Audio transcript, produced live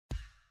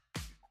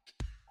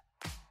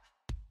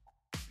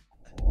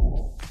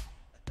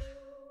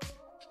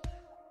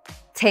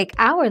Take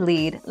our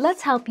lead,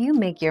 let's help you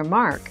make your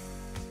mark.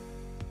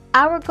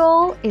 Our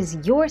goal is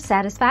your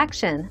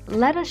satisfaction.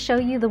 Let us show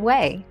you the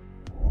way.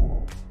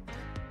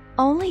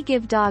 Only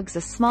give dogs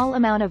a small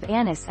amount of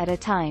anise at a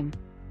time.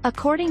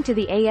 According to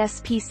the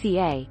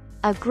ASPCA,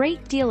 a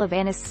great deal of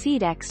anise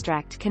seed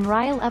extract can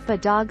rile up a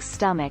dog's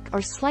stomach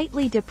or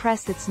slightly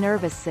depress its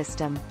nervous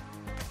system.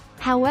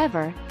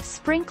 However,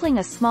 sprinkling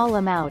a small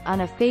amount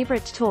on a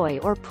favorite toy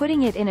or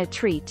putting it in a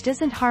treat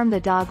doesn't harm the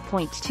dog.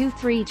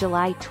 23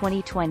 July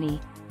 2020.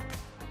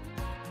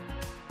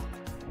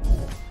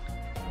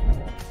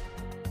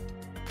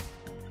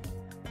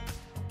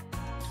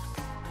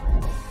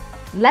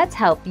 Let's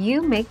help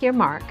you make your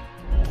mark.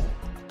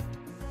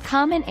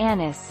 Common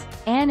anise,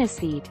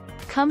 aniseed,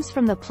 comes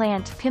from the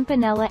plant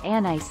Pimpinella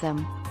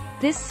anisum.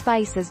 This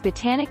spice is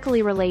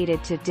botanically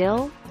related to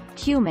dill,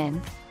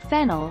 cumin,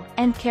 fennel,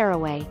 and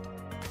caraway.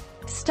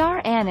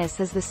 Star anise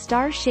is the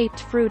star-shaped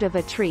fruit of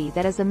a tree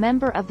that is a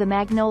member of the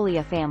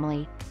magnolia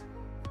family.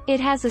 It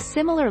has a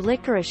similar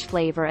licorice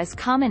flavor as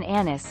common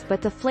anise,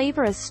 but the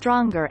flavor is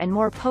stronger and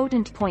more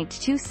potent.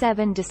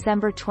 27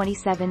 December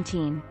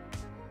 2017.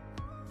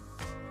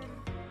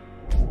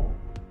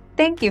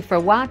 Thank you for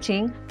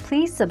watching.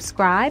 Please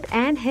subscribe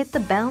and hit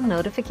the bell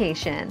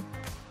notification.